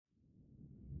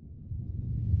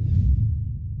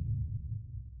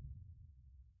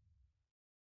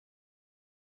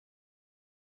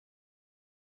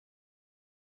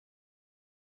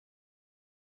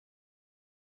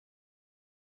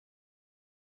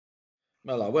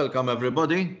Well, welcome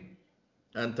everybody,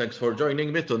 and thanks for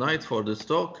joining me tonight for this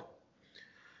talk.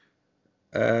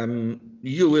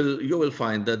 You will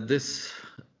find that this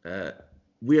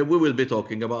we will be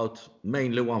talking about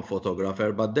mainly one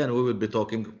photographer, but then we will be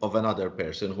talking of another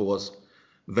person who was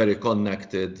very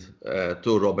connected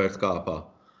to Robert Capa.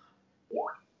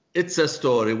 It's a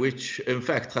story which, in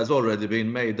fact, has already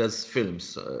been made as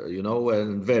films,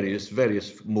 and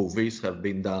various movies have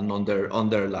been done on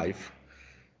their life.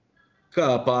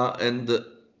 Capa and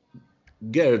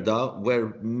Gerda were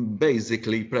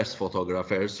basically press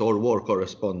photographers or war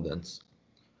correspondents,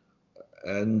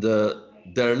 and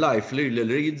their life really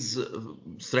reads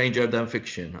stranger than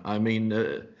fiction. I mean,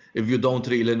 if you don't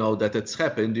really know that it's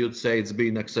happened, you'd say it's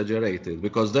been exaggerated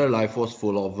because their life was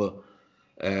full of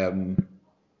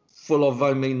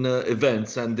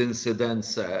events and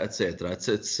incidents, etc.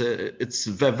 It's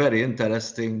a very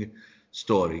interesting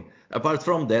story. Apart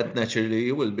from that, naturally,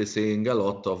 you will be seeing a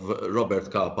lot of Robert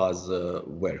Capa's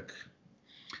work.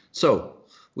 So,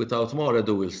 without more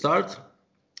ado, we'll start.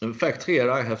 In fact, here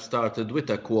I have started with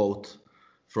a quote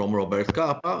from Robert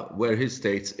Capa, where he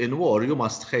states, "In war, you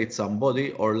must hate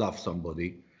somebody or love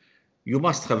somebody. You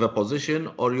must have a position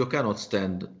or you cannot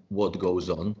stand what goes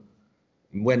on."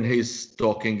 When he's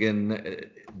talking in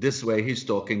this way, he's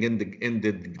talking in the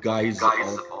guise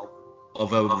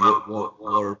of a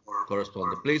war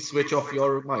correspondent. Please switch off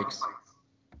your mics.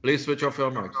 Please switch off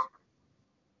your mics.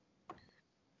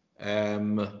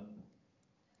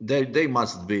 They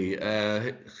must be.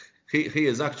 He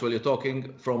is actually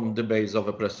talking from the base of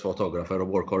a press photographer, a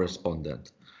war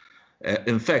correspondent.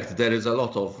 In fact, there is a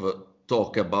lot of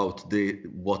talk about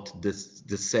what this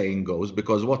saying goes,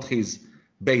 because what he's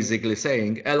basically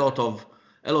saying, a lot of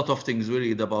things we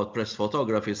read about press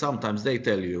photography, sometimes they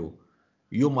tell you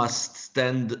must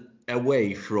stand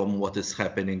away from what is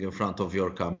happening in front of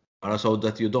your camera so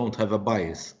that you don't have a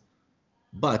bias.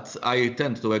 But I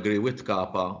tend to agree with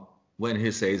Capa when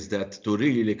he says that to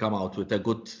really come out with a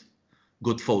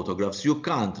good photographs, you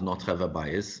can't not have a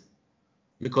bias,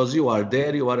 because you are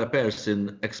there, you are a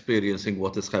person experiencing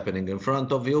what is happening in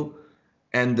front of you,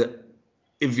 and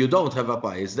if you don't have a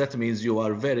bias, that means you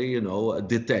are very,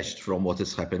 detached from what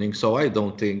is happening. So I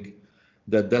don't think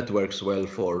that works well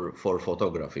for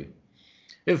photography.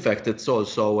 In fact, it's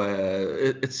also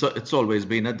it's always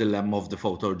been a dilemma of the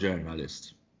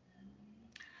photojournalist.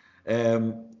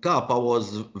 Capa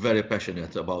was very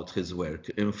passionate about his work.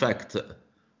 In fact,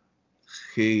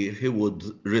 he would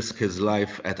risk his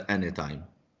life at any time.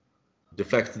 The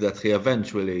fact that he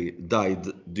eventually died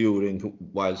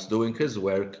whilst doing his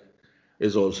work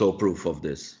is also proof of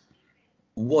this.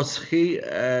 Was he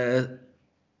a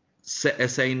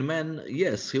sane man?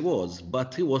 Yes, he was,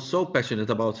 but he was so passionate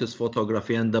about his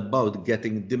photography and about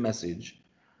getting the message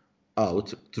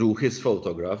out through his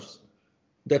photographs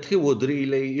that he would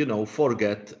really,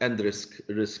 forget and risk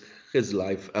his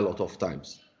life a lot of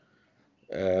times.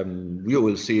 You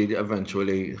will see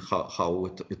eventually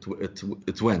how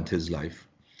it went, his life.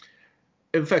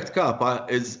 In fact, Capa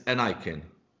is an icon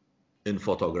in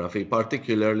photography,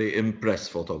 particularly in press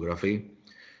photography.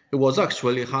 He was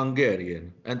actually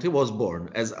Hungarian, and he was born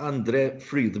as Andre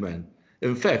Friedman.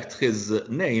 In fact, his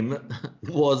name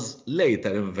was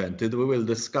later invented. We will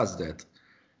discuss that.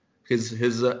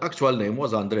 His actual name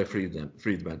was Andre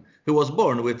Friedman. He was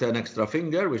born with an extra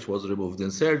finger, which was removed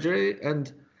in surgery,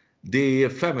 and the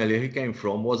family he came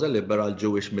from was a liberal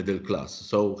Jewish middle class,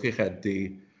 so he had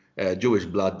the Jewish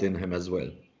blood in him as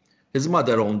well. His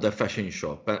mother owned a fashion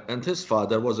shop, and his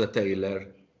father was a tailor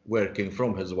working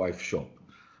from his wife's shop.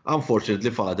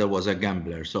 Unfortunately, father was a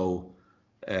gambler, so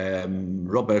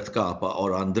Robert Capa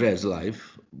or Andre's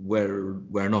life were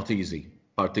not easy,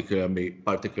 particularly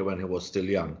when he was still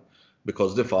young,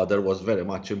 because the father was very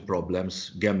much in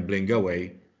problems, gambling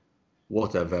away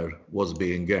whatever was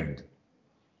being earned.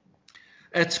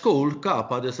 At school,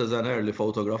 Capa, this is an early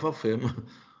photograph of him,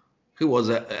 he was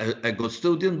a good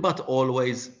student, but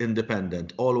always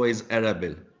independent, always a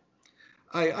rebel.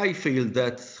 I feel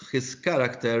that his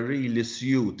character really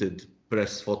suited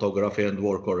press photography and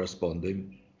war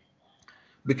corresponding,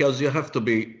 because you have to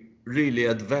be really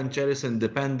adventurous,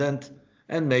 independent,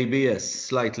 and maybe, yes,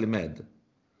 slightly mad.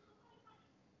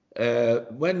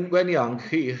 When young,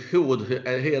 he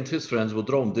and his friends would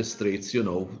roam the streets,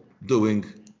 doing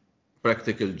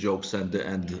practical jokes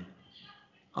and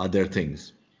other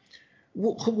things.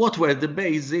 What were the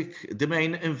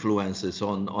main influences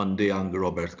on the young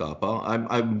Robert Capa?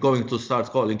 I'm going to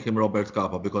start calling him Robert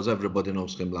Capa because everybody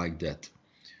knows him like that.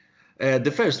 The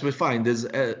first we find is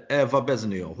Eva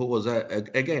Beznio, who was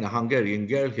again a Hungarian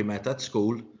girl he met at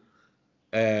school.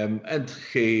 And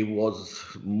he was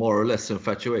more or less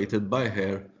infatuated by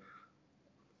her,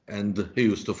 and he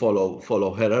used to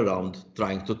follow her around,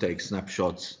 trying to take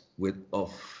snapshots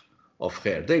of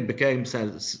her. They became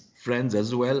friends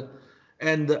as well,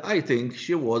 and I think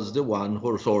she was the one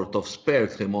who sort of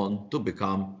spurred him on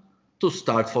to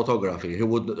start photography. He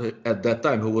would at that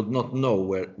time he would not know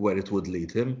where it would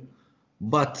lead him,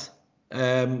 but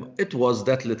it was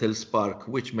that little spark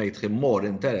which made him more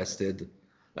interested,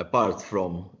 apart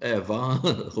from Eva,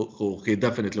 who he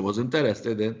definitely was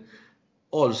interested in,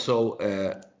 also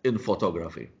in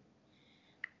photography.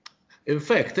 In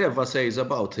fact, Eva says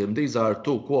about him, these are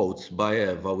two quotes by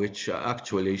Eva which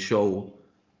actually show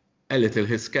a little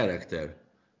his character.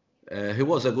 He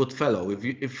was a good fellow.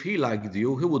 If he liked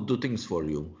you, he would do things for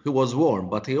you. He was warm,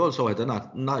 but he also had a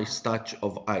nice touch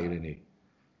of irony.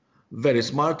 Very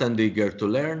smart and eager to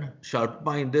learn,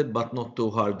 sharp-minded but not too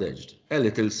hard-edged, a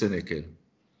little cynical.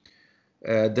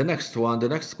 The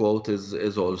next quote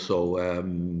is also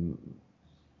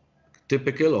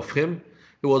typical of him.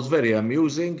 He was very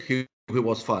amusing, he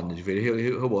was fun, he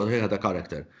had a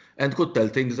character, and could tell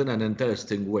things in an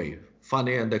interesting way,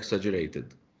 funny and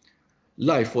exaggerated.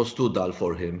 Life was too dull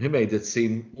for him, he made it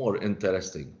seem more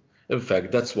interesting. In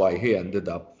fact, that's why he ended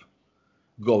up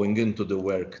going into the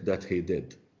work that he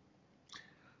did.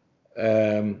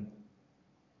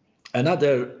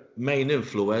 Another main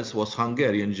influence was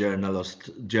Hungarian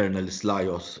journalist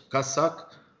Lajos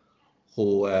Kaszak,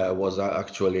 who was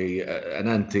actually an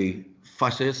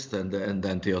anti-fascist and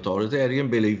anti-authoritarian,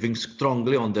 believing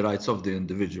strongly on the rights of the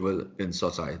individual in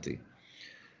society.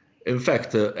 In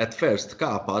fact, at first,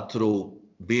 Capa, through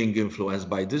being influenced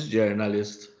by this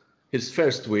journalist, his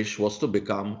first wish was to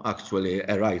become actually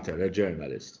a writer, a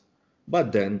journalist.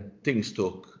 But then things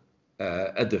took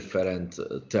a different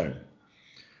turn.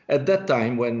 At that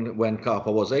time, when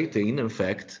Capa was 18, in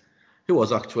fact, he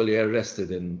was actually arrested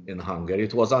in Hungary.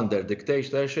 It was under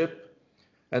dictatorship,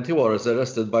 and he was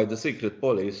arrested by the secret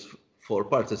police for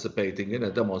participating in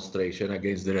a demonstration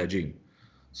against the regime.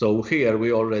 So here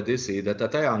we already see that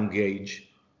at a young age,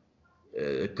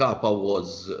 Capa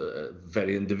was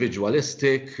very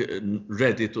individualistic,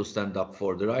 ready to stand up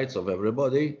for the rights of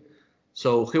everybody.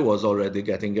 So he was already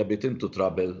getting a bit into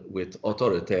trouble with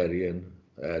authoritarian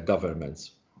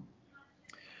governments.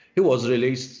 He was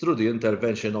released through the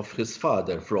intervention of his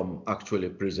father from actually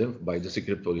prison by the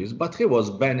secret police, but he was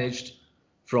banished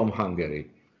from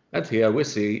Hungary. And here we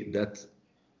see that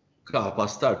Capa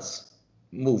starts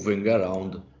moving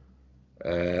around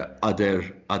other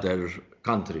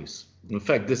countries. In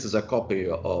fact, this is a copy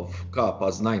of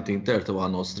Capa's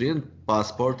 1931 Austrian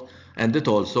passport, and it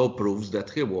also proves that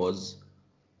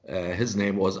his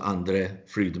name was Andre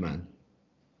Friedman.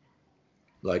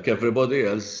 Like everybody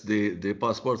else, the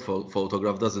passport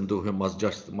photograph doesn't do him much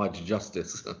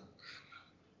justice.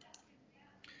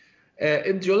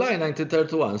 In July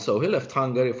 1931, so he left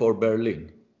Hungary for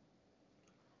Berlin.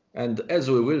 And as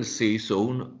we will see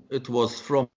soon, it was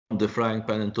from the frying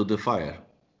pan into the fire.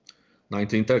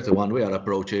 1931, we are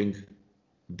approaching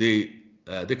the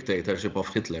dictatorship of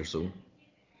Hitler soon.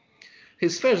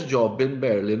 His first job in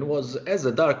Berlin was as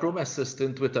a darkroom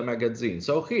assistant with a magazine.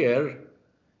 So here,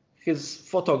 his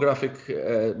photographic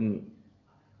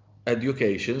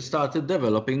education started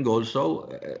developing also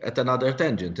at another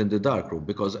tangent in the darkroom,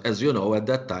 because as you know, at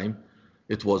that time,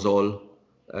 it was all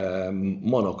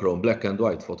monochrome, black and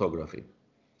white photography.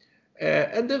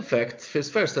 And in fact, his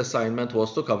first assignment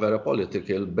was to cover a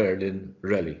political Berlin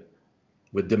rally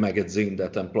with the magazine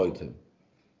that employed him.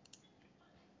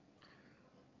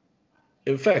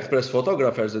 In fact, press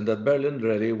photographers in that Berlin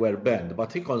rally were banned,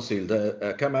 but he concealed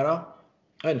a camera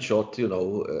and shot,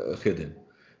 hidden.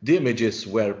 The images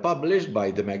were published by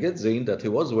the magazine that he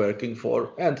was working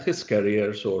for, and his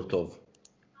career sort of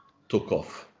took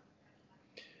off.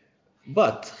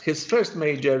 But his first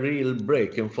major real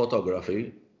break in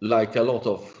photography, like a lot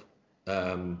of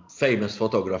famous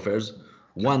photographers,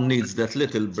 one needs that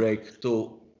little break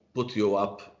to put you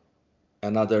up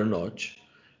another notch.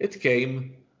 It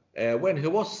came when he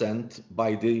was sent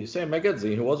by the same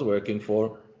magazine he was working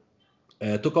for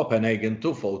to Copenhagen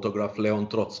to photograph Leon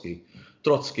Trotsky.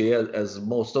 Trotsky, as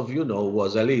most of you know,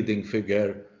 was a leading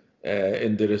figure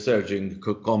in the resurging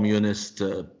communist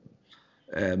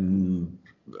and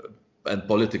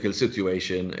political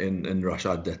situation in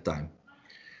Russia at that time.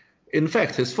 In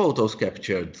fact, his photos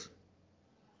captured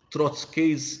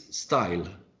Trotsky's style.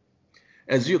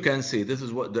 As you can see, this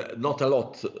is not a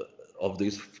lot of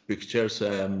these pictures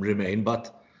remain,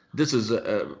 but this is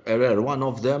a rare one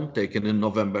of them, taken in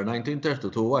November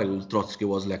 1932 while Trotsky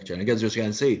was lecturing. As you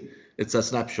can see, it's a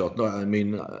snapshot. No, I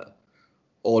mean,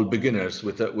 all beginners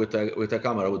with a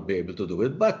camera would be able to do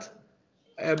it. But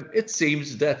it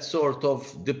seems that sort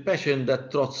of the passion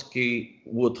that Trotsky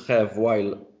would have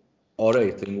while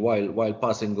orating, while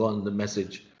passing on the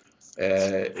message,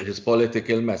 his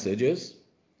political messages,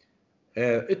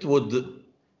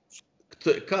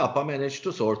 Capa managed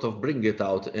to sort of bring it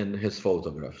out in his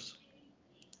photographs.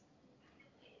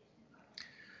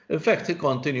 In fact, he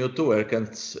continued to work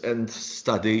and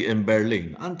study in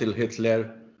Berlin until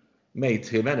Hitler made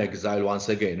him an exile once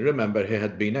again. Remember, he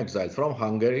had been exiled from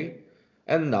Hungary,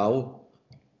 and now,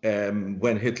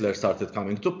 when Hitler started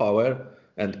coming to power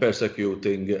and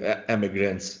persecuting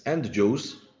immigrants and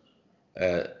Jews,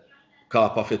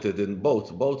 Capa fitted in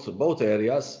both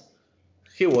areas.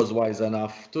 He was wise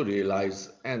enough to realize,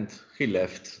 and he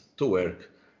left to work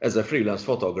as a freelance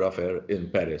photographer in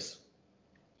Paris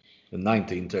in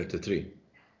 1933.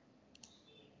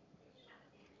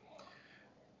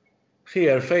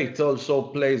 Here, fate also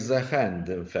plays a hand,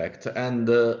 in fact, and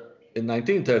in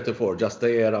 1934, just a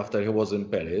year after he was in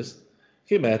Paris,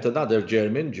 he met another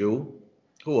German Jew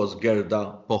who was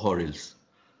Gerda Pohorils.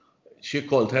 She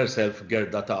called herself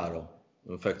Gerda Taro.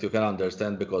 In fact, you can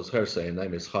understand because her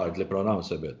surname is hardly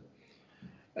pronounceable.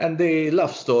 And the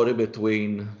love story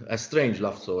a strange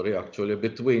love story actually,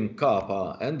 between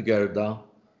Capa and Gerda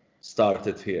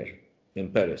started here in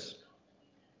Paris.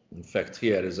 In fact,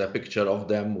 here is a picture of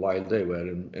them while they were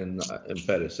in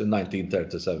Paris in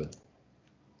 1937.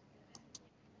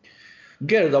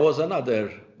 Gerda was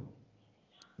another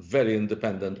very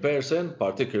independent person,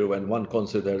 particularly when one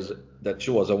considers that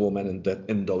she was a woman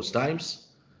in those times.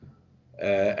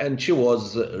 And she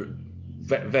was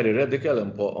very radical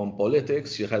on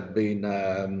politics. She had been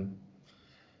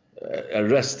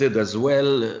arrested as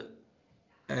well,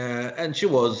 and she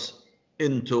was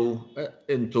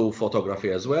into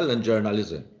photography as well and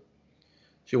journalism.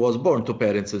 She was born to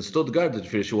parents in Stuttgart.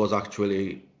 She was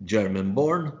actually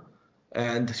German-born,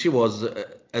 and she was,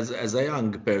 as a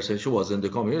young person, she was in the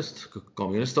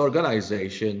communist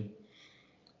organization.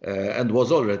 And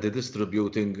was already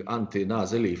distributing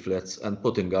anti-Nazi leaflets and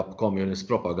putting up communist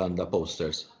propaganda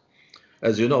posters.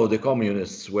 As you know, the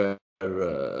communists were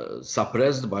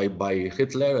suppressed by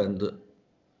Hitler, and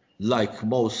like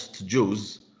most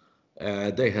Jews,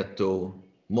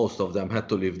 most of them had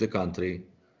to leave the country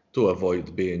to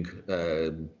avoid being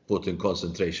put in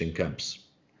concentration camps.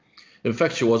 In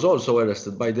fact, she was also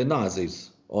arrested by the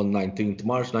Nazis on 19th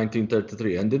March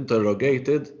 1933 and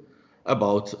interrogated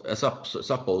about a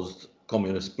supposed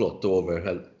communist plot to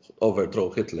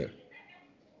overthrow Hitler.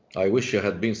 I wish she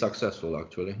had been successful,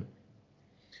 actually.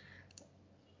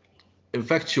 In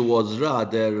fact, she was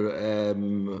rather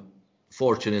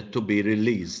fortunate to be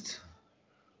released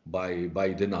by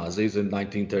the Nazis in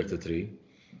 1933.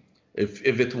 If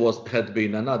it had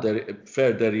been another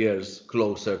further years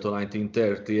closer to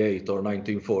 1938 or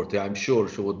 1940, I'm sure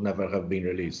she would never have been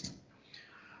released.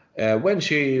 When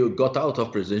she got out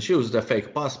of prison, she used a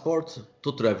fake passport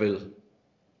to travel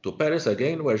to Paris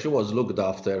again, where she was looked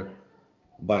after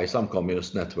by some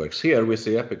communist networks. Here we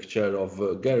see a picture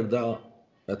of Gerda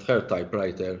at her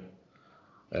typewriter,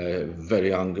 very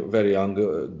young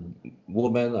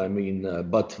woman, I mean,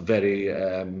 but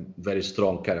very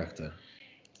strong character.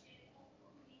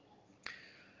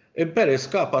 In Paris,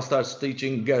 Capa starts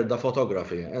teaching Gerda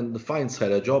photography and finds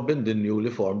her a job in the newly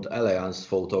formed Alliance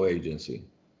Photo Agency.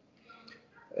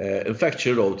 In fact,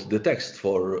 she wrote the text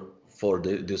for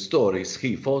the stories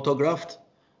he photographed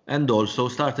and also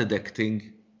started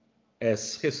acting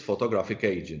as his photographic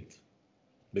agent,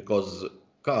 because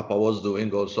Capa was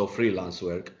doing also freelance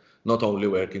work, not only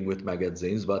working with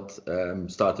magazines, but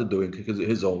started doing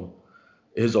his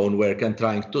own work and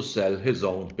trying to sell his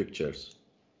own pictures.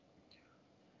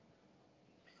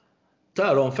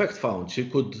 Taro, in fact, found she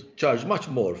could charge much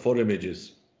more for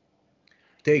images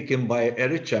taken by a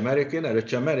rich American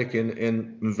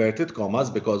in inverted commas,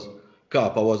 because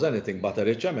Capa was anything but a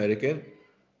rich American,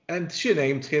 and she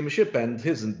penned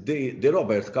the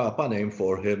Robert Capa name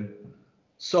for him,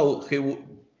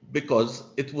 because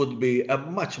it would be a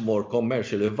much more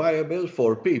commercially viable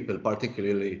for people,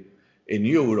 particularly in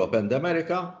Europe and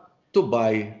America, to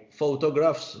buy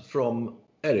photographs from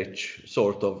a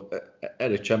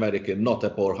rich American, not a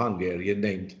poor Hungarian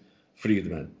named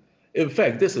Friedman. In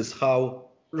fact, this is how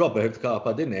Robert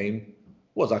Capa, the name,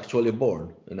 was actually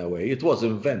born in a way. It was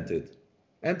invented.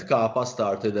 And Capa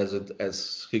started,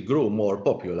 as he grew more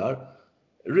popular,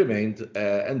 remained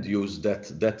and used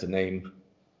that name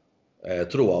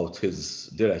throughout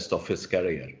the rest of his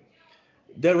career.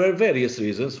 There were various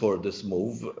reasons for this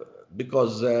move,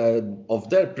 because of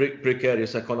their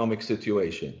precarious economic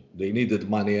situation. They needed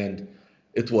money, and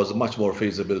it was much more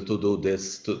feasible to do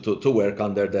this, to work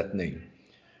under that name.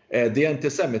 The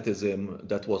anti-Semitism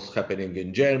that was happening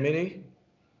in Germany,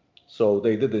 so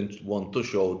they didn't want to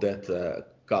show that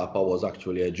Capa was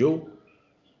actually a Jew.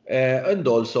 And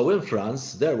also in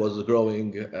France, there was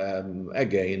growing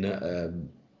again.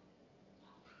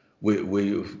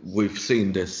 We've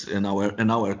seen this in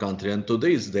our country, and to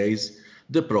these days,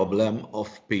 the problem of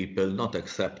people not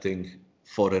accepting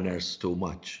foreigners too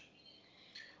much,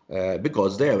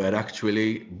 because they were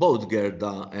actually, both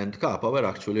Gerda and Capa were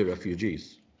actually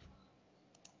refugees,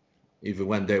 even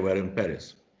when they were in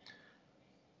Paris.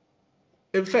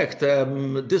 In fact,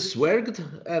 this worked,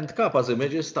 and Capa's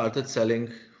images started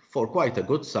selling for quite a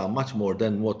good sum, much more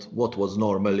than what was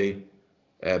normally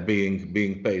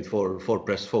being paid for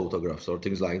press photographs or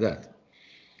things like that.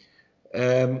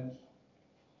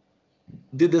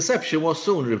 The deception was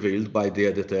soon revealed by the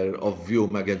editor of View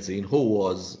magazine, who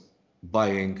was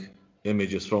buying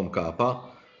images from Capa.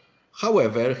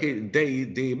 However,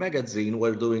 the magazine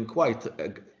were doing quite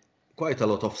a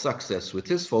lot of success with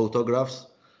his photographs,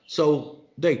 so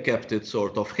they kept it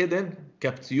sort of hidden,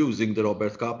 kept using the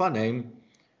Robert Capa name,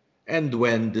 and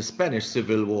when the Spanish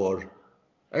Civil War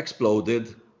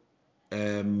exploded,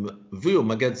 View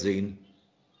magazine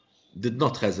did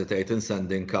not hesitate in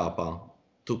sending Capa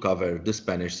to cover the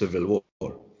Spanish Civil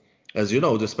War. As you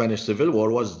know, the Spanish Civil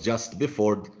War was just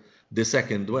before the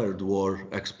Second World War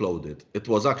exploded. It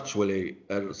was actually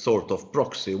a sort of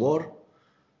proxy war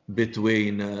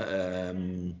between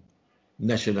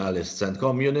nationalists and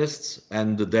communists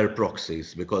and their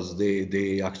proxies, because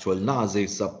the actual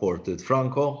Nazis supported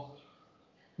Franco,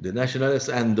 the nationalists,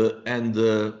 and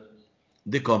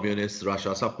the communists,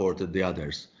 Russia, supported the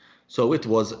others. So it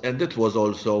was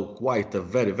also quite a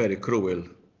very, very cruel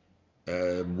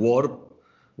war,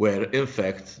 where in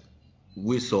fact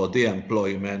we saw the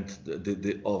employment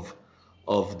of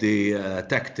the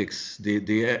tactics,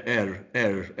 the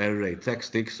air raid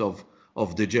tactics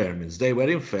of the Germans. They were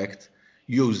in fact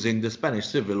using the Spanish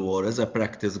Civil War as a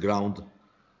practice ground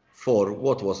for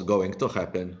what was going to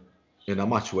happen in a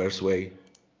much worse way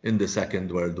in the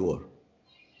Second World War.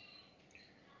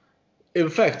 In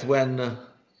fact, when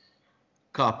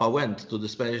Capa went to the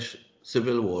Spanish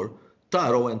Civil War,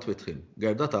 Taro went with him.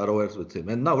 Gerda Taro went with him.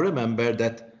 And now remember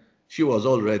that she had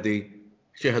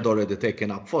already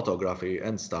taken up photography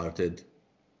and started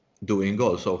doing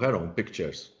also her own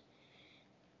pictures.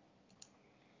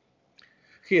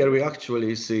 Here we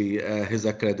actually see his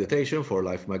accreditation for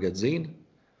Life magazine.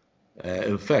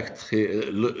 In fact,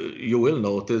 you will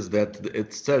notice that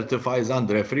it certifies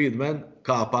Andre Friedman,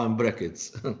 Capa in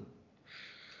brackets.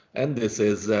 And this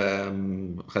is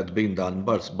had been done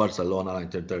Barcelona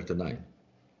 1939.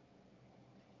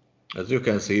 As you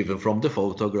can see, even from the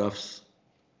photographs,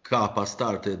 Capa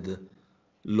started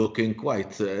looking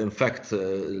quite. In fact,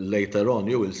 later on,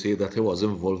 you will see that he was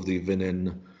involved even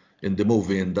in the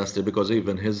movie industry, because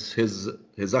even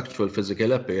his actual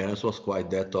physical appearance was quite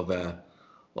that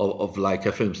of like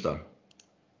a film star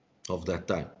of that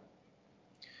time.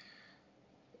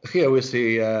 Here we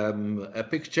see a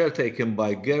picture taken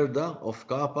by Gerda of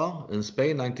Capa in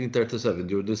Spain, 1937,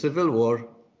 during the Civil War.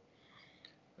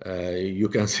 You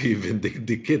can see even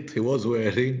the kit he was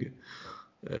wearing.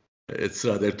 It's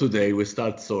rather, today we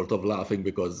start sort of laughing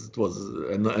because it was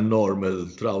a normal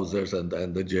trousers and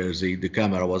the jersey. The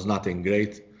camera was nothing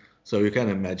great, so you can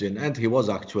imagine. And he was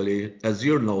actually, as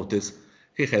you'll notice,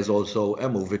 he has also a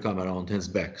movie camera on his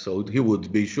back, so he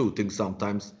would be shooting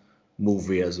sometimes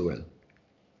movie as well.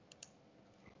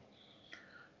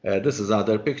 This is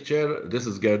another picture. This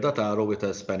is Gerda Taro with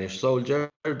a Spanish soldier.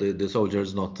 The soldier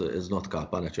is not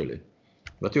Capa naturally,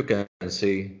 but you can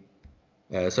see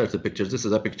certain pictures. This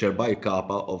is a picture by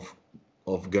Capa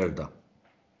of Gerda.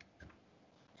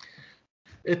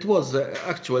 It was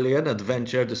actually an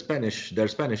adventure. Their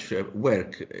Spanish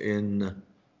work in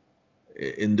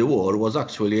the war was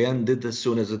actually ended as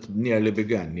soon as it nearly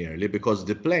began, because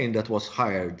the plane that was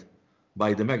hired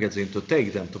by the magazine to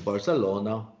take them to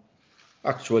Barcelona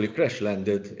actually crash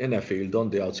landed in a field on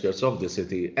the outskirts of the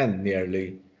city, and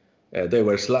nearly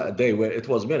it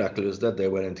was miraculous that they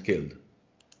weren't killed.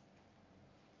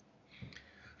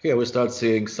 Here we start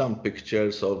seeing some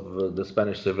pictures of the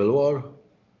Spanish Civil War,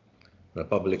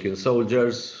 Republican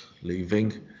soldiers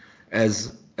leaving.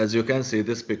 As you can see,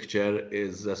 this picture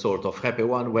is a sort of happy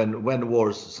one. When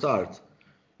wars start,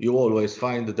 you always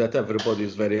find that everybody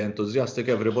is very enthusiastic.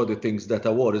 Everybody thinks that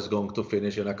a war is going to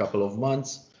finish in a couple of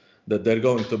months, that they're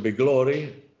going to be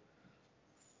glory.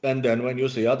 And then when you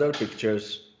see other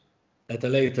pictures at a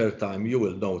later time, you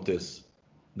will notice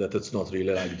that it's not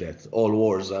really like that. All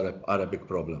wars are a big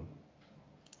problem.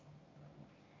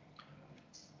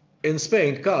 In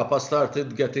Spain, Capa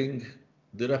started getting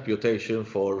the reputation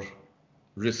for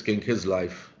risking his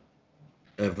life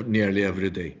nearly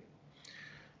every day.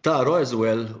 Taro as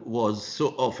well was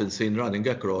so often seen running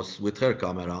across with her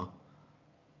camera,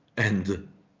 and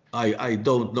I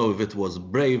don't know if it was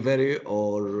bravery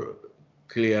or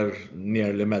clear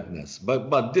nearly madness,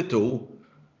 but the two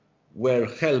were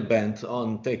hell-bent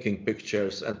on taking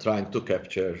pictures and trying to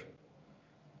capture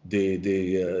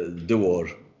the war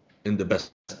in the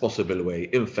best possible way.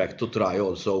 In fact, to try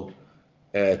also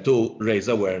to raise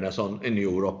awareness in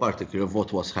Europe, particularly of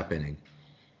what was happening.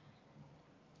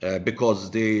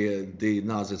 Because the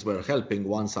Nazis were helping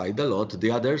one side a lot, the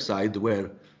other side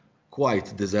were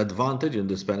quite disadvantaged in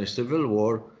the Spanish Civil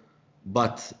War,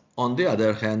 but on the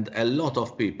other hand, a lot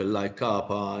of people like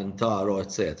Capa and Taro,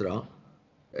 etc.,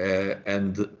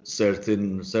 and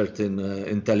certain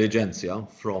intelligentsia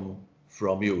from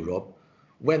Europe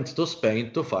went to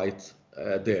Spain to fight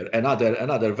there.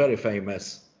 Another very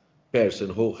famous person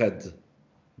who had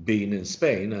been in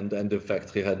Spain and in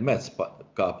fact he had met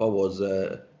Capa was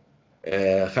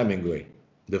Hemingway,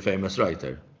 the famous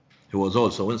writer, who was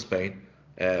also in Spain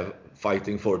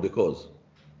fighting for the cause.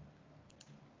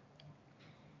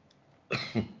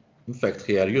 In fact,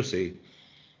 here you see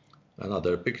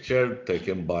another picture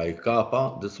taken by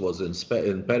Capa. This was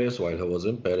in Paris, while he was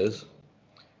in Paris.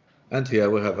 And here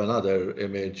we have another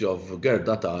image of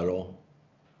Gerda Taro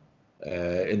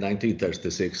in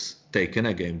 1936, taken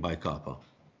again by Capa.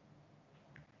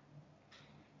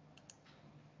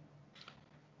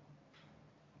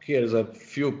 Here's a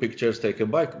few pictures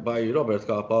taken by Robert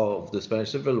Capa of the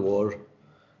Spanish Civil War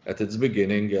at its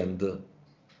beginning, and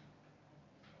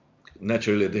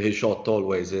naturally he shot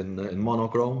always in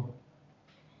monochrome.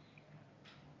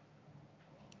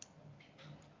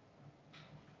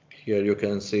 Here you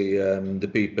can see the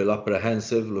people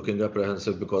looking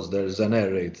apprehensive because there is an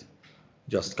air raid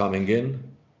just coming in.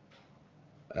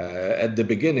 At the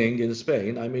beginning in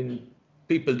Spain, I mean,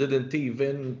 people didn't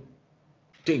even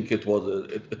think it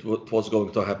was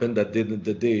going to happen, that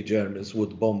the Germans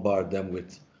would bombard them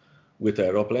with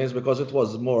aeroplanes, because it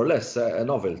was more or less a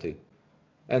novelty.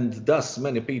 And thus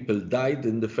many people died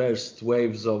in the first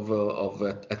waves of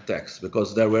attacks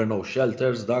because there were no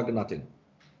shelters dug, nothing.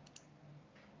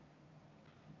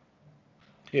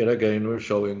 Here again we're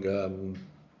showing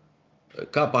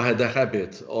Capa had a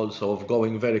habit also of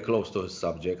going very close to his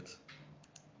subject.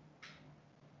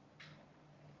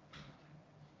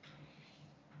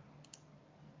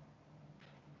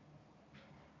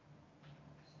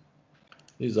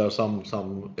 These are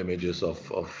some images of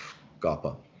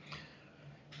Capa.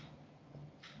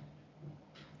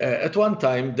 At one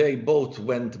time, they both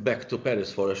went back to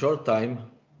Paris for a short time,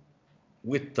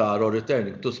 with Taro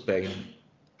returning to Spain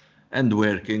and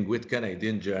working with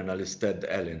Canadian journalist Ted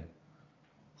Allen,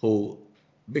 who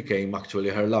became actually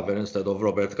her lover instead of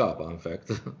Robert Capa, in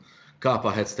fact.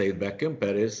 Capa had stayed back in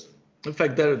Paris. In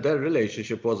fact, their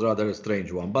relationship was rather a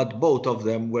strange one, but both of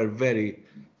them were very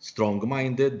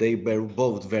strong-minded. They were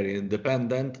both very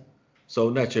independent, so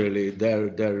naturally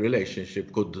their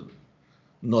relationship could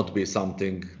not be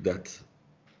something that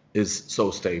is so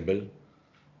stable.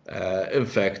 In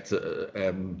fact,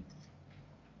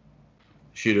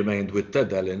 she remained with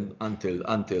Ted Allen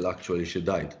until actually she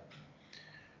died.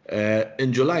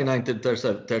 In July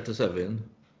 1937,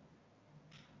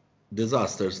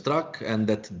 disaster struck, and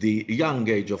at the young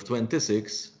age of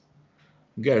 26,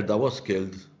 Gerda was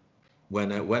killed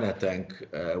when a tank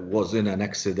was in an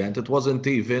accident. It wasn't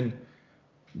even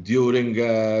during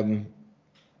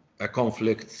a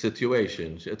conflict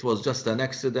situation. It was just an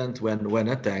accident when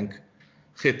a tank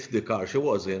hit the car she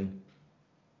was in,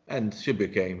 and she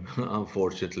became,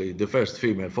 unfortunately, the first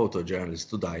female photojournalist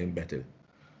to die in battle.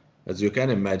 As you can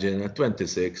imagine, at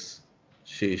 26,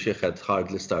 she had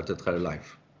hardly started her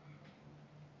life.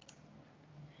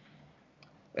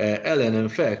 Ellen, in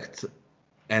fact,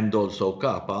 and also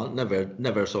Capa,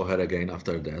 never saw her again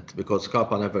after that, because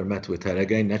Capa never met with her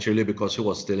again, naturally, because she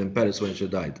was still in Paris when she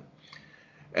died.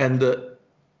 And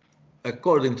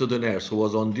according to the nurse who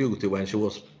was on duty when she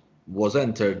was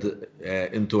entered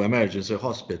into emergency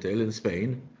hospital in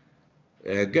Spain,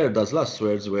 Gerda's last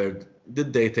words were,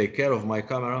 "Did they take care of my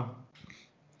camera?"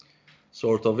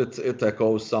 Sort of, it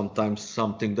echoes sometimes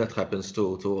something that happens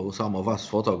to some of us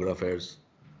photographers.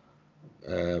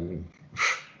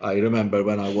 I remember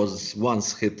when I was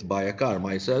once hit by a car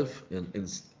myself in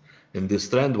this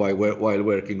trend while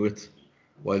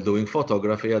doing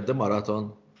photography at the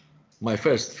marathon. My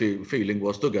first feeling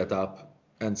was to get up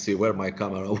and see where my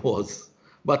camera was,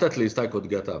 but at least I could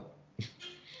get up.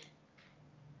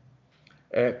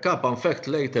 Capa, in fact,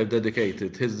 later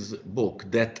dedicated his book,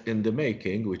 Death in the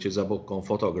Making, which is a book on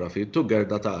photography, to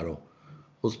Gerda Taro,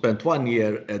 who spent 1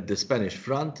 year at the Spanish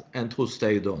front and who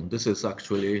stayed on. This is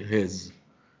actually his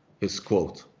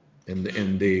quote in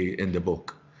the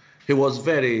book. He was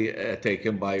very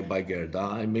taken by Gerda.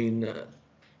 I mean,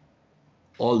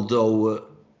 although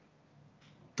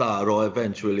Taro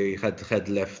eventually had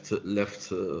left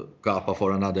Capa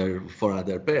for another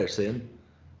person,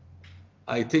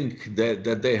 I think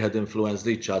that they had influenced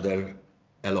each other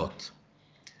a lot.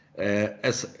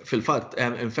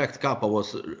 In fact, Capa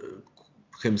was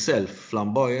himself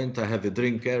flamboyant, a heavy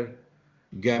drinker,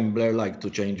 gambler, liked to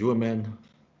change women,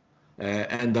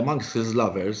 and amongst his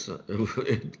lovers,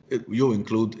 you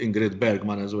include Ingrid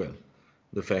Bergman as well,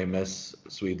 the famous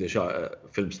Swedish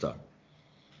film star.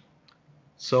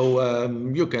 So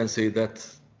you can see that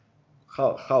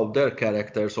how their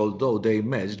characters, although they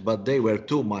matched, but they were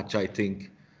too much, I think,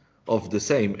 of the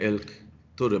same ilk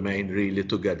to remain really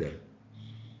together.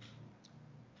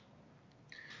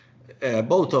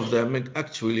 Both of them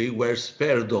actually were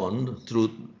spared on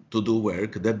to do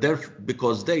work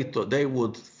because they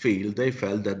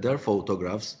felt that their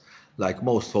photographs, like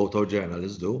most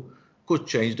photojournalists do, could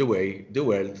change the way the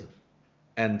world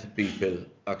and people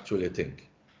actually think.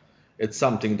 It's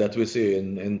something that we see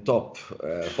in top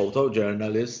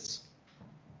photojournalists,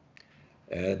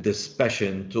 this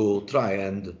passion to try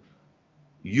and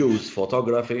use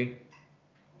photography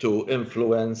to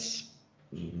influence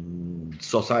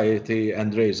society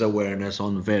and raise awareness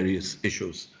on various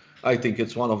issues. I think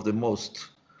it's one of the most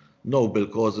noble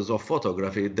causes of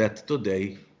photography that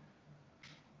today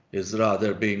is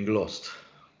rather being lost.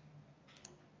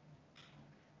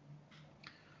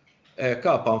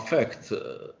 Capa, in fact,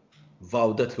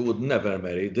 vowed that he would never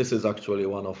marry. This is actually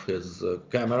one of his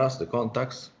cameras, the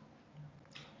Contax.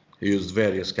 He used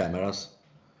various cameras.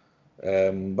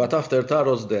 But after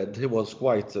Taro's death, he was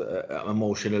quite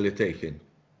emotionally taken.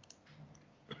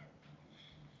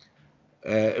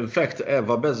 In fact,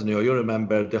 Eva Beznio, you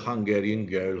remember the Hungarian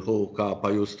girl who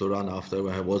Capa used to run after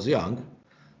when he was young.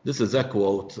 This is a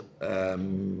quote,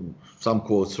 some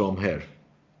quotes from her.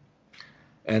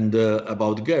 And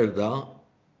about Gerda,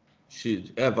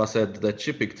 Eva said that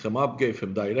she picked him up, gave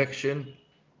him direction.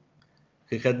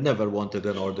 He had never wanted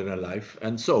an ordinary life,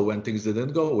 and so when things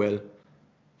didn't go well,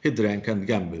 he drank and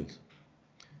gambled.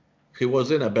 He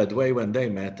was in a bad way when they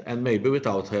met, and maybe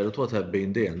without her it would have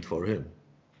been the end for him.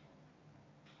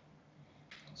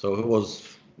 So he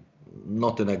was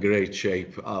not in a great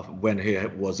shape when he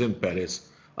was in Paris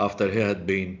after he had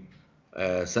been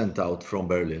sent out from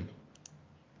Berlin.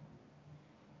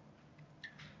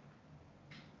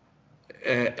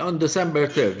 On December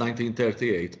 3rd,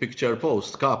 1938, Picture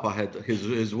Post, Capa had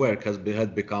his work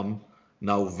had become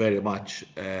now very much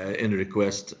in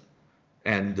request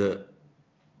and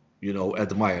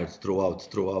admired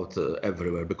throughout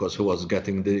everywhere, because he was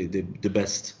getting the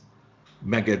best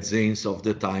magazines of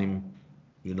the time,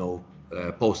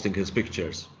 posting his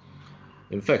pictures.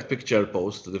 In fact, Picture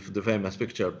Post, the famous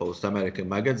Picture Post American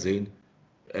magazine,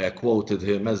 quoted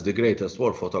him as the greatest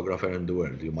war photographer in the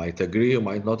world. You might agree, you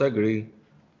might not agree.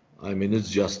 I mean, it's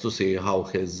just to see how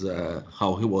he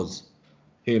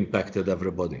impacted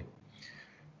everybody.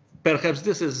 Perhaps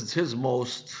this is his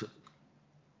most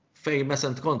famous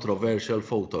and controversial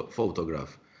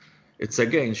photograph. It's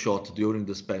again shot during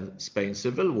the Spain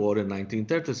Civil War in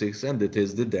 1936, and it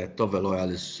is the death of a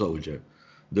loyalist soldier.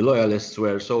 The loyalists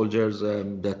were soldiers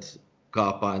that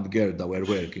Capa and Gerda were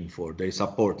working for. They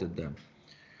supported them.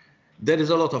 There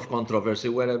is a lot of controversy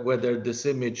whether this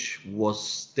image was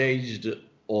staged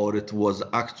or it was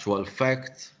actual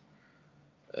fact.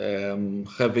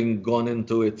 Having gone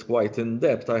into it quite in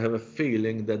depth, I have a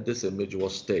feeling that this image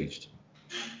was staged.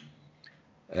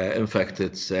 In fact,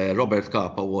 it's Robert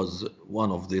Capa was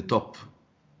one of the top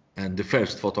and the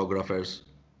first photographers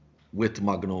with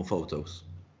Magnum Photos,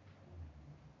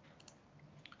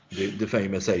 the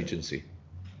famous agency.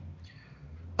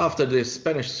 After the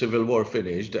Spanish Civil War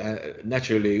finished,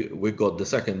 naturally we got the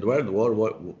Second World War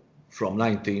from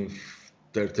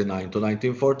 1939 to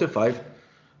 1945,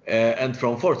 and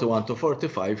from 41 to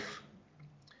 45,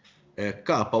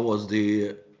 Capa was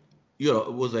a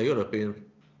European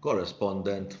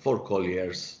correspondent for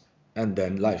Collier's and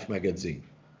then Life magazine.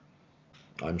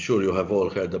 I'm sure you have all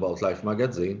heard about Life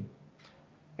magazine.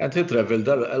 And he traveled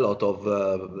in a lot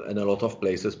of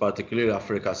places, particularly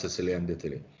Africa, Sicily, and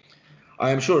Italy. I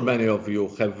am sure many of you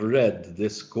have read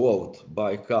this quote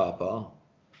by Capa,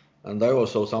 and I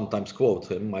also sometimes quote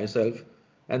him myself,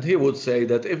 and he would say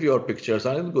that if your pictures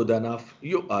aren't good enough,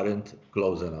 you aren't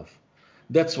close enough.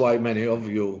 That's why many of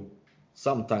you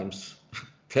sometimes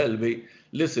tell me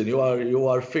listen, you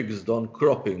are fixed on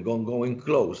cropping, on going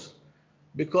close,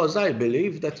 because I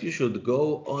believe that you should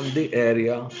go on the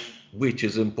area which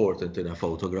is important in a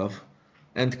photograph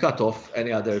and cut off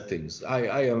any other things.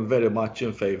 I am very much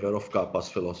in favor of Capa's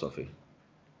philosophy.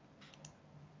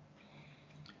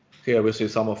 Here we see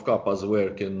some of Capa's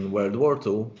work in World War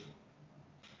II.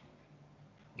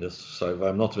 This, if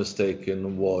I'm not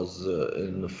mistaken, was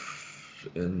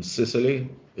in Sicily,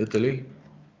 Italy.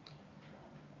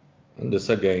 And this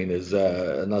again is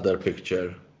another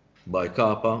picture by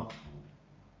Capa.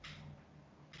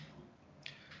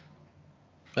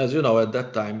 As you know, at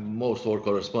that time, most war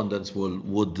correspondents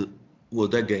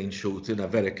would again shoot in a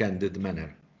very candid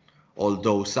manner,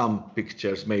 although some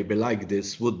pictures, maybe like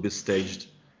this, would be staged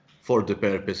for the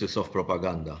purposes of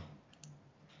propaganda.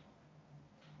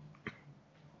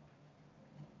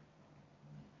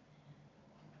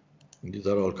 These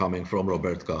are all coming from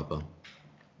Robert Capa.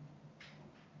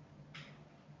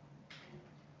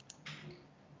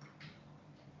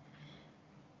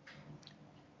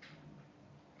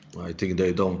 I think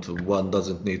one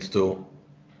doesn't need to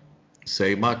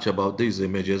say much about these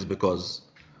images because,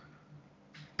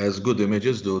 as good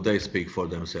images do, they speak for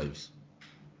themselves,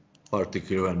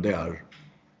 particularly when they are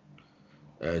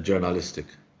journalistic.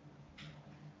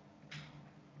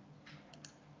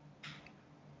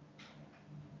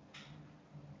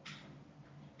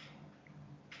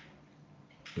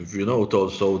 If you note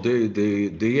also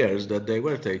the years that they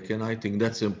were taken, I think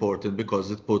that's important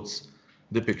because it puts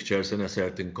the pictures in a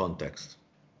certain context.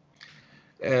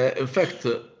 In fact,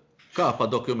 Capa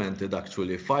documented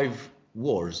actually 5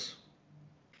 wars,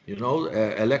 you know,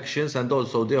 elections and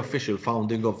also the official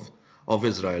founding of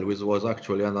Israel, which was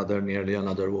actually nearly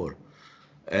another war.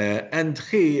 And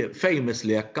he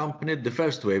famously accompanied the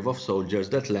first wave of soldiers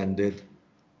that landed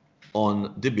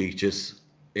on the beaches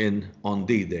on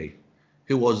D-Day.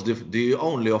 He was the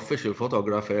only official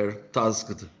photographer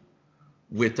tasked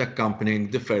with accompanying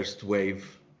the first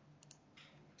wave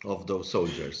of those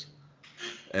soldiers.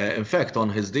 In fact, on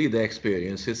his D-Day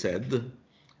experience, he said,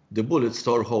 "The bullets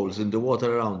tore holes in the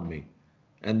water around me,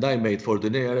 and I made for the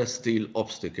nearest steel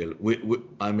obstacle."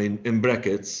 I mean, in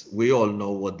brackets, we all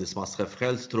know what this must have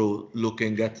felt through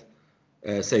looking at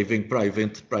Saving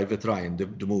Private Ryan,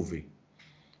 the movie.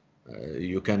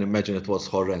 You can imagine it was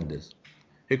horrendous.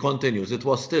 He continues, "It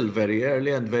was still very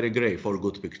early and very grey for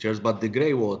good pictures, but the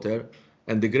grey water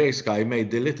and the grey sky made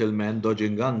the little men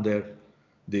dodging under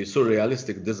the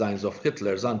surrealistic designs of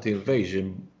Hitler's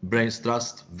anti-invasion brains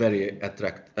trust very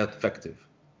effective."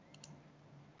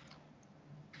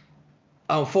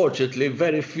 Unfortunately,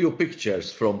 very few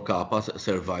pictures from Capa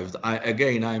survived.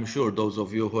 I'm sure those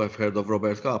of you who have heard of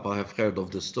Robert Capa have heard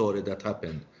of the story that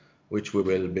happened, which we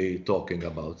will be talking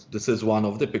about. This is one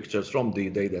of the pictures from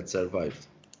D-Day that survived.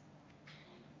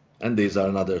 And these are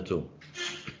another 2.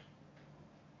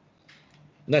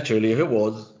 Naturally, he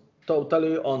was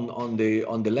totally on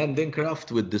the landing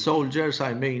craft with the soldiers,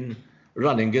 I mean,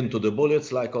 running into the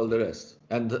bullets like all the rest.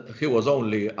 And he was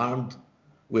only armed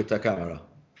with a camera.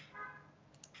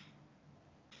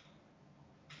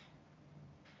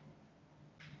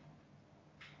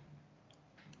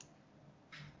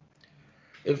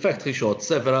 In fact, he shot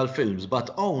several films,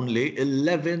 but only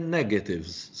 11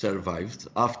 negatives survived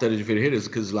after he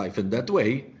risked his life in that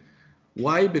way.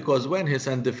 Why? Because when he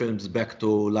sent the films back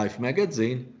to Life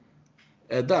magazine,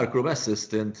 a darkroom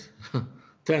assistant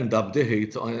turned up the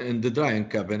heat in the drying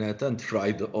cabinet and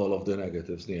fried all of the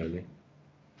negatives nearly,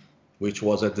 which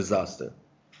was a disaster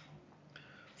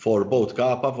for both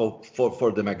Capa,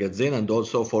 for the magazine, and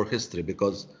also for history,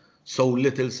 because so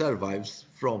little survives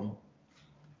from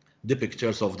the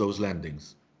pictures of those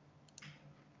landings.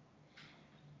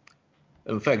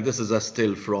 In fact, this is a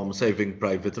still from Saving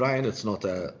Private Ryan. It's not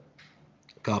a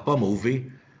Capa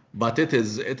movie, but it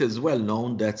is well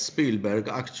known that Spielberg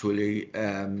actually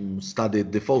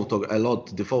studied the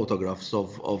photographs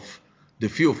of the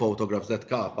few photographs that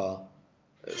Capa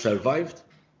survived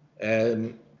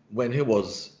when he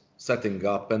was setting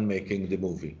up and making the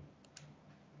movie.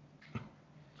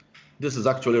 This is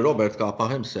actually Robert Capa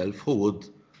himself, who would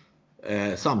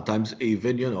sometimes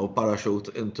even, you know, parachute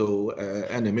into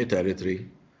enemy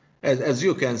territory. As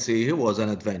you can see, he was an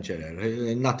adventurer,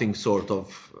 nothing sort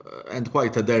of, and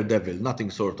quite a daredevil,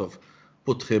 nothing sort of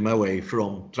put him away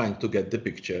from trying to get the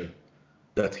picture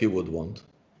that he would want.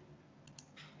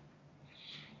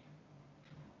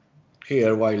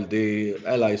 Here, while the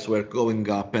Allies were going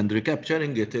up and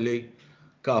recapturing Italy,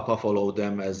 Capa followed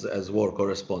them as war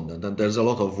correspondent, and there's a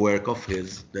lot of work of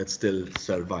his that still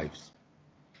survives.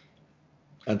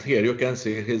 And here you can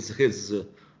see his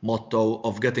motto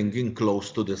of getting in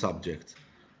close to the subject.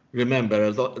 Remember,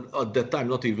 at that time,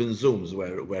 not even zooms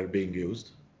were being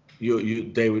used.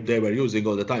 They were using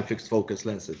all the time fixed focus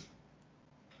lenses.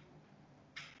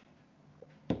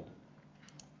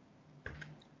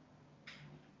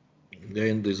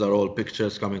 Again, these are all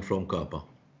pictures coming from Capa.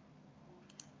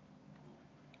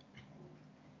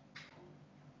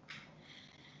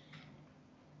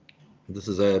 This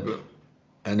is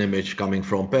an image coming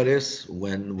from Paris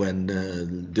when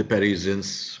the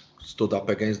Parisians stood up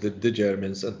against the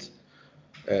Germans and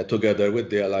together with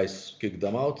the Allies kicked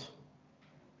them out.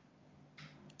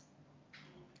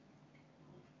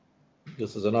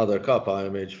 This is another Capa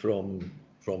image from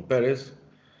Paris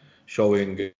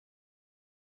showing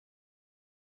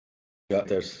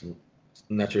there's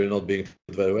naturally not being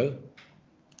treated very well.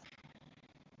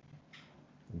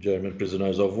 German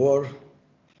prisoners of war.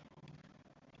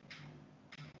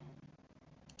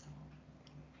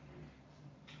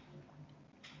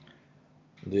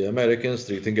 The Americans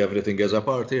treating everything as a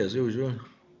party as usual,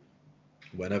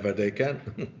 whenever they can.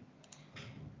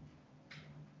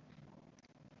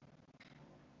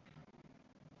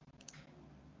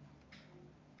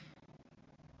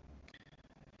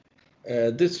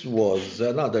 This was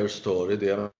another story,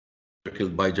 the American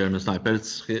killed by German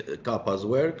snipers, Capa's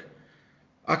work.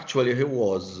 Actually, he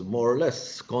was more or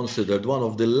less considered one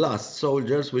of the last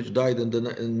soldiers which died in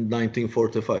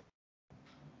 1945.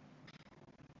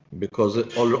 Because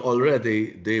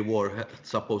already the war had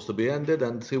supposed to be ended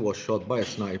and he was shot by a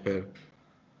sniper,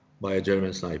 by a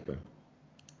German sniper.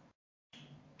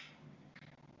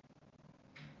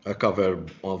 A cover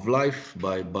of Life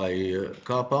by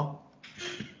Capa.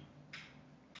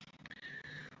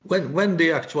 When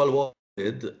the actual war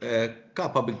ended,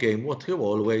 Capa became what he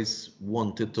always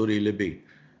wanted to really be,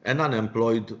 an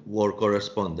unemployed war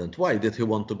correspondent. Why did he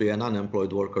want to be an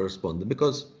unemployed war correspondent?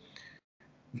 Because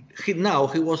now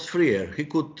he was freer. He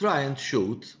could try and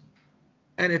shoot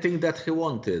anything that he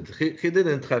wanted. He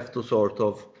didn't have to sort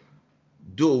of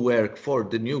do work for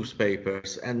the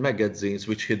newspapers and magazines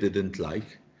which he didn't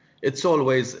like. It's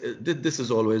always, this is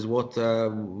always what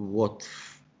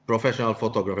professional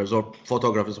photographers or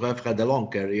photographers who have had a long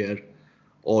career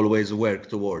always work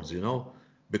towards, you know,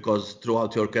 because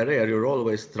throughout your career you're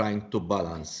always trying to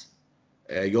balance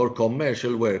your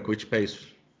commercial work, which pays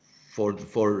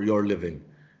for your living,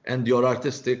 and your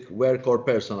artistic work or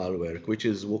personal work, which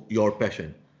is your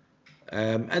passion.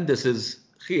 And this is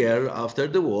here, after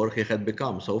the war, he had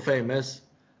become so famous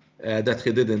that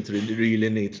he didn't really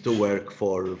need to work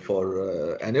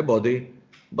for anybody,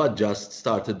 but just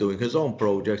started doing his own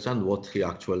projects and what he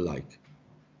actually liked.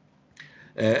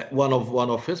 One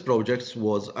of his projects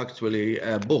was actually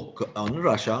a book on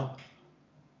Russia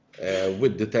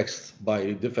with the text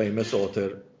by the famous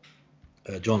author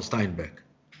John Steinbeck.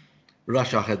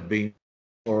 Russia had been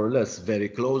more or less very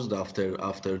closed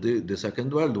after the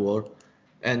Second World War,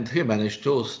 and he managed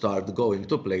to start going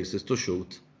to places to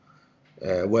shoot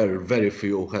where very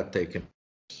few had taken.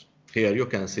 Here you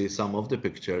can see some of the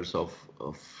pictures of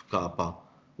Capa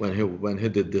when he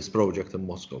did this project in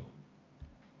Moscow.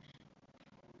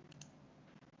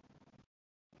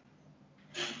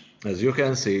 As you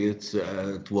can see,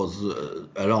 it was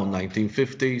around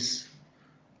 1950s.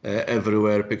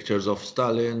 Everywhere pictures of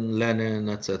Stalin, Lenin,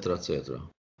 etc., etc.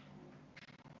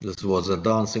 This was a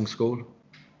dancing school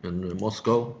in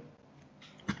Moscow.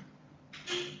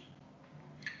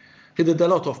 He did a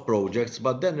lot of projects,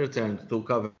 but then returned to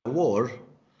cover war,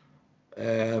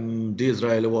 the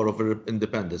Israeli War of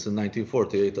Independence in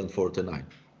 1948 and 49.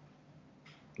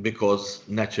 Because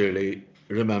naturally,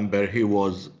 remember, he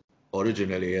was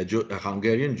originally a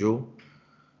Hungarian Jew,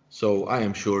 so I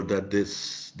am sure that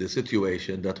the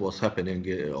situation that was happening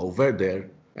over there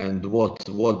and what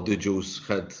the Jews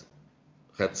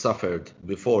had suffered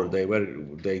before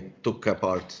they took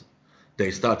apart,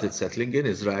 they started settling in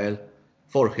Israel.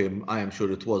 For him, I am sure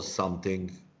it was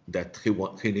something that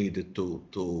he needed to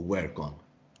work on.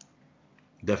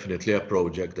 Definitely a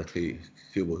project that he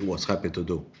was happy to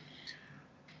do.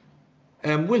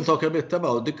 And we'll talk a bit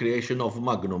about the creation of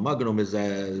Magnum. Magnum is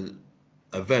a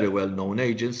very well-known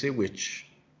agency which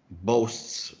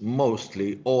boasts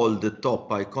mostly all the top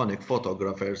iconic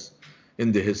photographers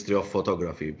in the history of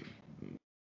photography.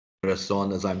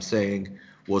 Bresson, as I'm saying,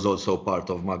 was also part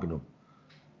of Magnum.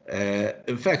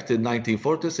 In fact, in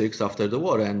 1946, after the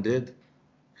war ended,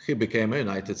 he became a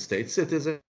United States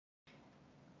citizen.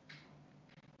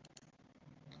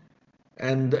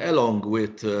 And along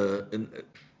with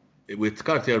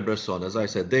Cartier-Bresson, as I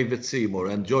said, David Seymour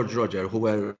and George Roger, who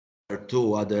were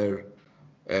two other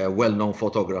well-known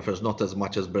photographers, not as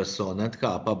much as Bresson and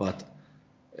Capa, but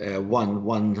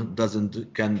one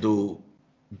can do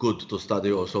good to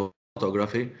study also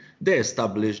photography, they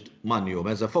established Manium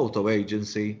as a photo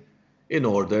agency in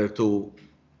order to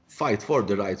fight for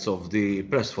the rights of the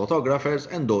press photographers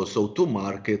and also to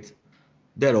market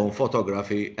their own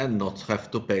photography and not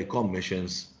have to pay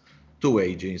commissions to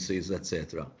agencies,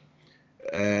 etc.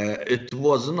 It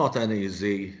was not an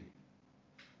easy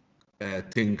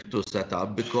thing to set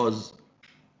up because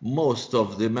most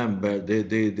of the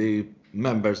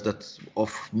members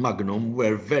of Magnum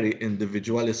were very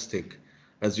individualistic,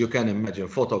 as you can imagine,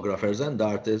 photographers and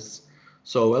artists.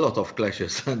 So a lot of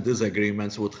clashes and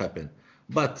disagreements would happen.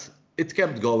 But it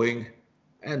kept going,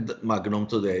 and Magnum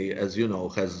today, as you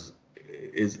know,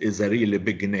 is a really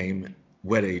big name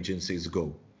where agencies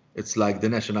go. It's like the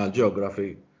National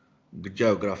Geographic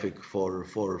for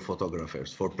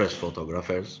photographers, for press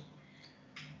photographers.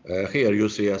 Here you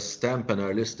see a stamp, an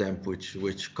early stamp,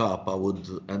 which Capa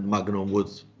and Magnum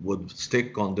would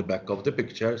stick on the back of the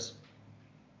pictures.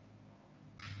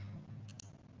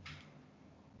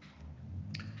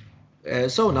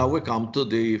 So now we come to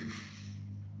the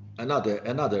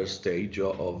another stage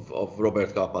of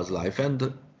Robert Capa's life,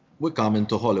 and we come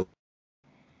into Hollywood.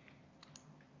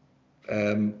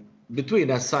 Between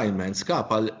assignments,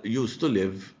 Capa used to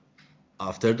live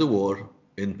after the war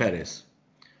in Paris,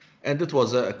 and it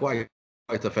was quite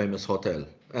a famous hotel.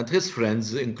 And his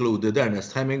friends included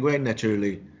Ernest Hemingway,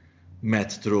 naturally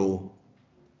met through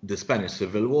the Spanish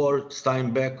Civil War,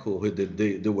 Steinbeck, who did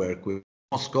the work with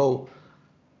Moscow,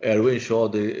 Erwin Shaw,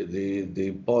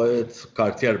 the poet,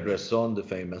 Cartier-Bresson, the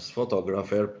famous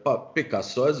photographer,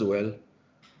 Picasso as well,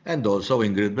 and also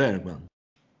Ingrid Bergman.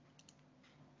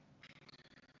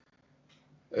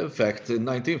 In fact, in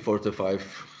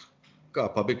 1945,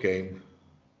 Capa became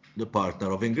the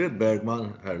partner of Ingrid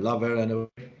Bergman, her lover anyway.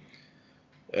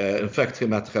 In fact, he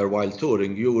met her while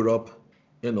touring Europe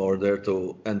in order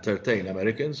to entertain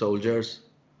American soldiers,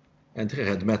 and he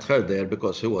had met her there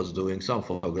because he was doing some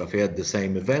photography at the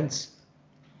same events.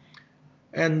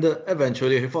 And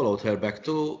eventually he followed her back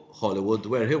to Hollywood,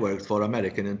 where he worked for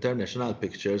American International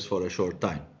Pictures for a short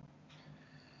time.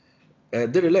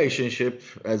 The relationship,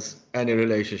 as any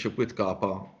relationship with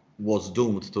Capa, was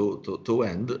doomed to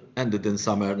end, ended in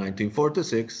summer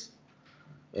 1946,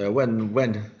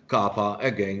 when Capa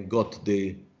again got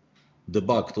the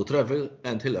bug to travel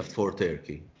and he left for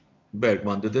Turkey.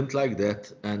 Bergman didn't like that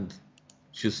and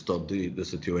she stopped the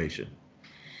situation.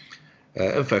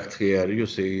 In fact, here you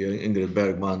see Ingrid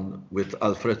Bergman with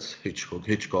Alfred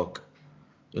Hitchcock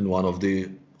in one of the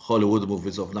Hollywood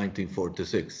movies of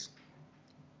 1946.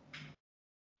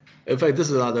 In fact, this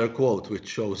is another quote which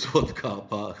shows how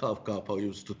Capa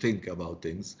used to think about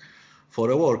things.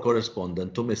 For a war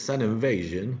correspondent to miss an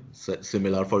invasion,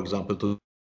 similar, for example, to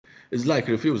is like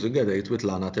refusing a date with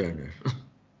Lana Turner.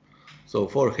 So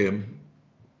for him,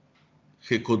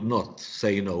 he could not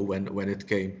say no when it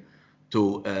came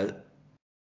to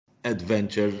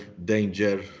adventure,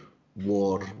 danger,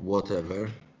 war,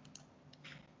 whatever.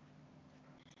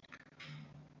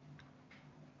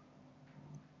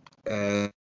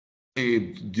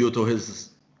 Due to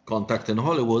his contact in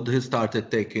Hollywood, he started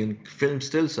taking film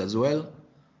stills as well,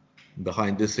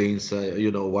 behind the scenes,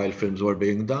 while films were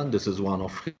being done. This is one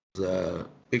of his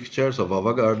pictures of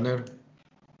Ava Gardner.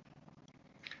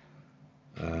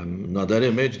 Another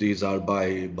image, these are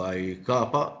by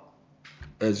Capa.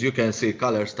 As you can see,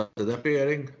 color started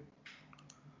appearing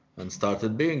and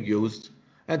started being used.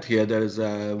 And here there is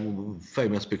a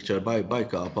famous picture by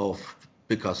Capa of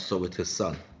Picasso with his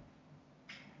son.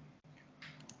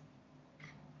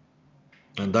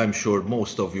 And I'm sure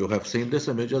most of you have seen this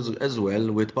image as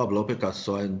well, with Pablo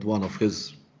Picasso and one of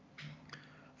his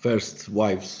first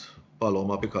wives,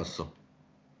 Paloma Picasso.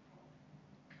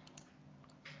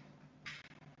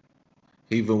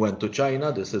 He even went to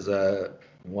China. This is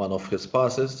one of his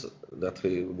passes that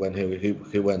when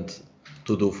he went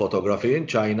to do photography in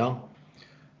China.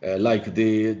 Like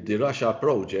the Russia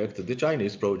project, the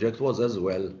Chinese project was as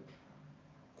well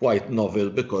quite novel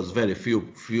because very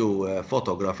few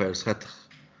photographers had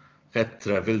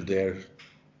traveled there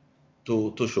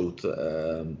to shoot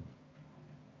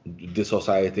the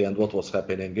society and what was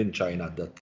happening in China at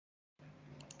that time.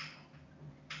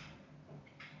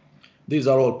 These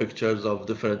are all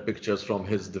different pictures from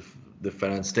his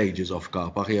different stages of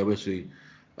Capa. Here we see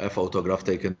a photograph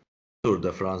taken Tour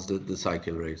de France, the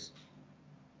cycle race.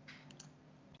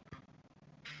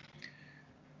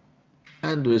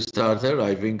 And we start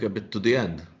arriving a bit to the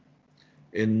end.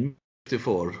 In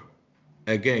 1954,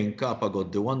 again, Capa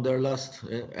got the wanderlust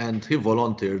and he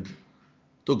volunteered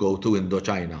to go to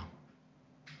Indochina,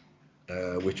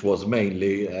 which was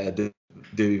mainly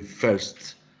the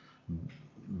first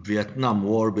Vietnam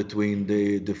War between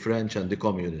the French and the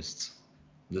communists.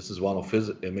 This is one of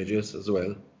his images as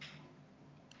well.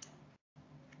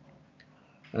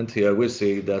 And here we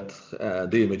see that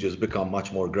the images become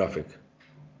much more graphic.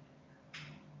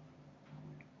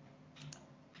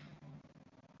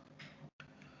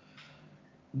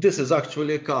 This is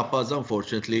actually Capa's,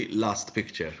 unfortunately, last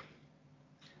picture.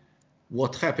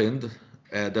 What happened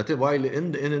that while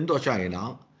in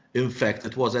Indochina, in fact,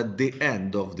 it was at the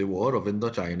end of the war of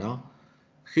Indochina,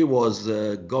 he was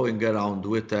going around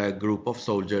with a group of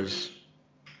soldiers.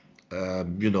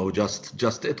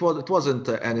 It wasn't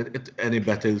any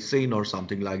battle scene or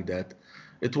something like that.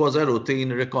 It was a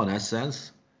routine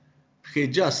reconnaissance. He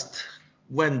just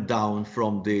went down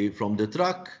from the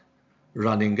truck,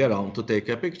 running around to take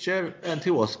a picture, and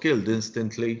he was killed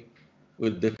instantly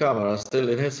with the camera still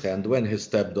in his hand when he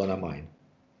stepped on a mine.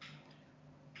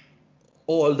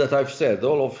 All that I've said,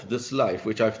 all of this life,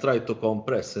 which I've tried to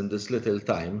compress in this little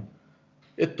time,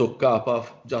 it took Capa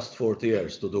just 40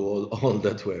 years to do all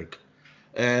that work.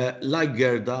 Like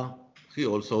Gerda, he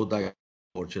also died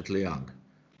unfortunately young.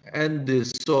 And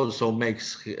this also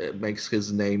makes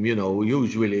his name,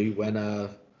 usually when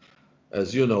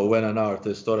as you know, when an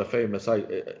artist or a famous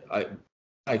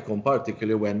icon,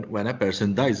 particularly when a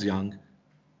person dies young,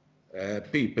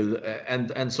 people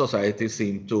and society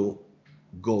seem to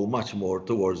go much more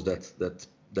towards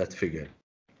that figure.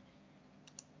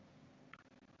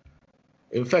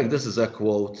 In fact, this is a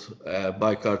quote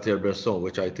by Cartier-Bresson,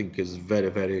 which I think is very,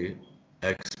 very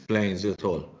explains it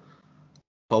all.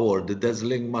 Capa wore the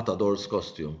dazzling matador's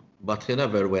costume, but he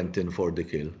never went in for the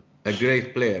kill. A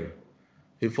great player,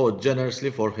 he fought generously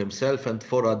for himself and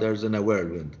for others in a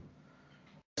whirlwind.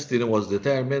 Destiny was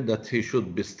determined that he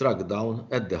should be struck down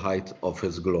at the height of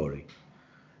his glory.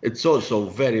 It's also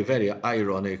very, very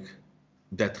ironic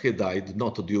that he died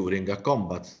not during a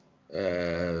combat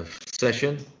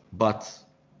session, but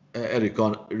a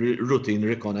routine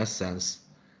reconnaissance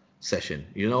session.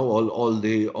 All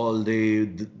the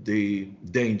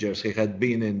dangers he had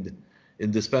been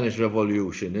in the Spanish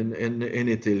Revolution, in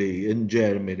Italy, in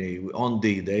Germany, on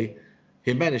D-Day.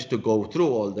 He managed to go through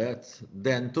all that,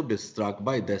 then to be struck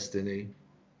by destiny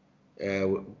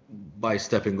by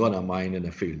stepping on a mine in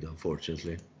a field,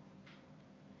 unfortunately.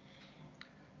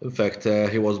 In fact,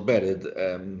 he was buried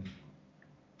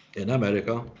in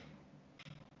America.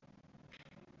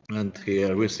 And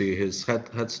here we see his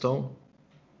headstone,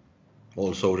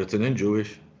 also written in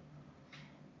Jewish.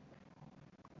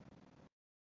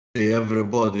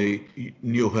 Everybody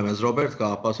knew him as Robert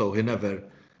Capa, so he never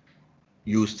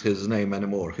used his name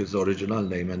anymore, his original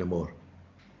name anymore.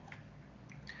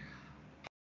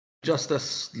 Just a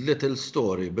little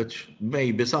story, which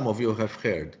maybe some of you have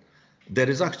heard. There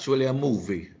is actually a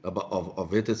movie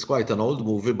of it. It's quite an old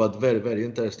movie, but very, very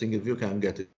interesting if you can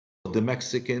get it. The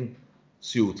Mexican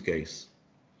Suitcase.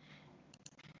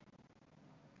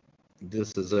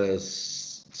 This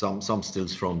is some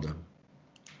stills from them.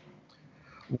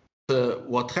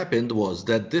 What happened was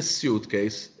that this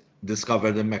suitcase,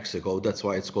 discovered in Mexico, that's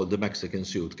why it's called the Mexican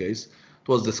Suitcase, it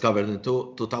was discovered in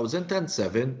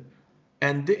 2007,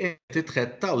 and it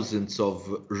had thousands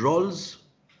of rolls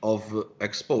of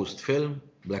exposed film,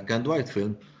 black and white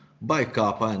film, by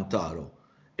Capa and Taro.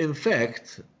 In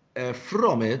fact,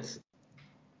 from it,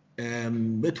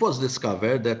 it was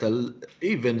discovered that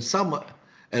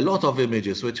a lot of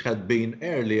images which had been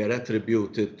earlier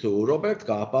attributed to Robert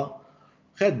Capa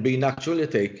had been actually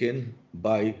taken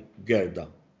by Gerda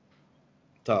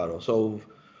Taro. So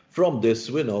from this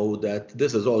we know that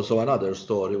this is also another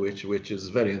story which is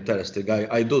very interesting.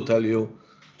 I do tell you,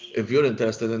 if you're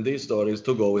interested in these stories,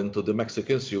 to go into the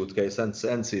Mexican Suitcase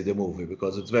and see the movie,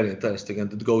 because it's very interesting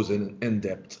and it goes in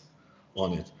depth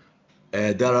on it.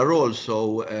 There are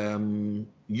also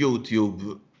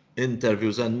YouTube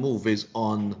interviews and movies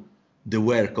on the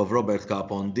work of Robert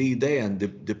Capa on D-Day and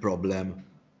the problem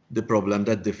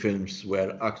that the films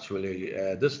were actually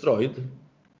destroyed.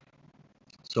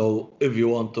 So if you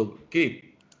want to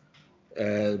keep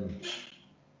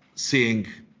seeing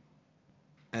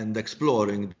and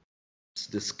exploring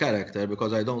this character,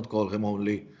 because I don't call him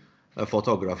only a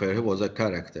photographer, he was a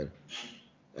character.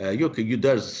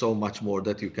 There's so much more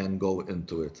that you can go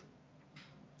into it.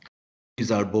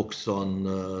 These are books on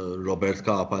Robert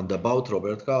Capa and about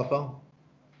Robert Capa.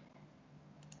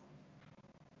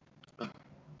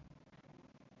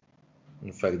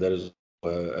 In fact, there is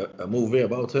a movie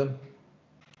about him.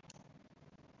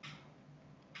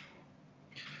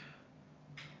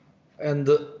 And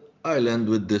I'll end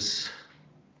with this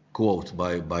quote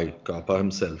by Capa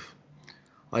himself.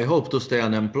 "I hope to stay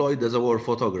unemployed as a war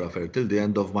photographer till the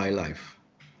end of my life.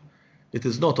 It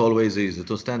is not always easy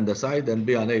to stand aside and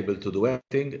be unable to do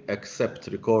anything except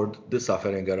record the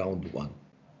suffering around one.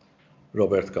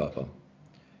 Robert Capa.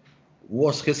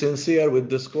 Was he sincere with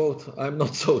this quote? I'm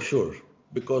not so sure,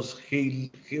 because his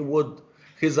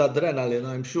adrenaline,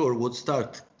 I'm sure, would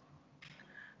start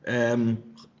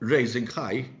raising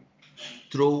high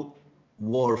through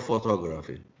war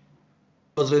photography. He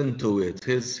was into it.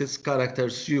 His character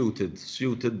suited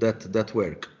that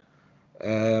work.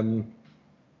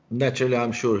 Naturally,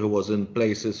 I'm sure he was in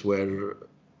places where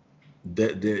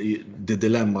the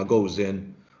dilemma goes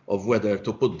in of whether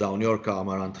to put down your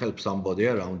camera and help somebody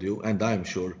around you, and I'm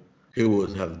sure he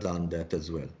would have done that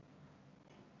as well.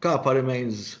 Capa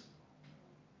remains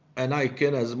an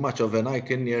icon, as much of an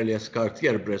icon nearly as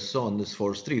Cartier-Bresson is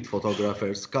for street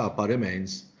photographers. Capa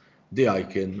remains the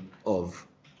icon of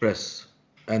press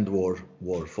and war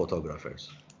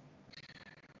photographers.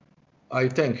 I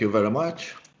thank you very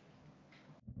much.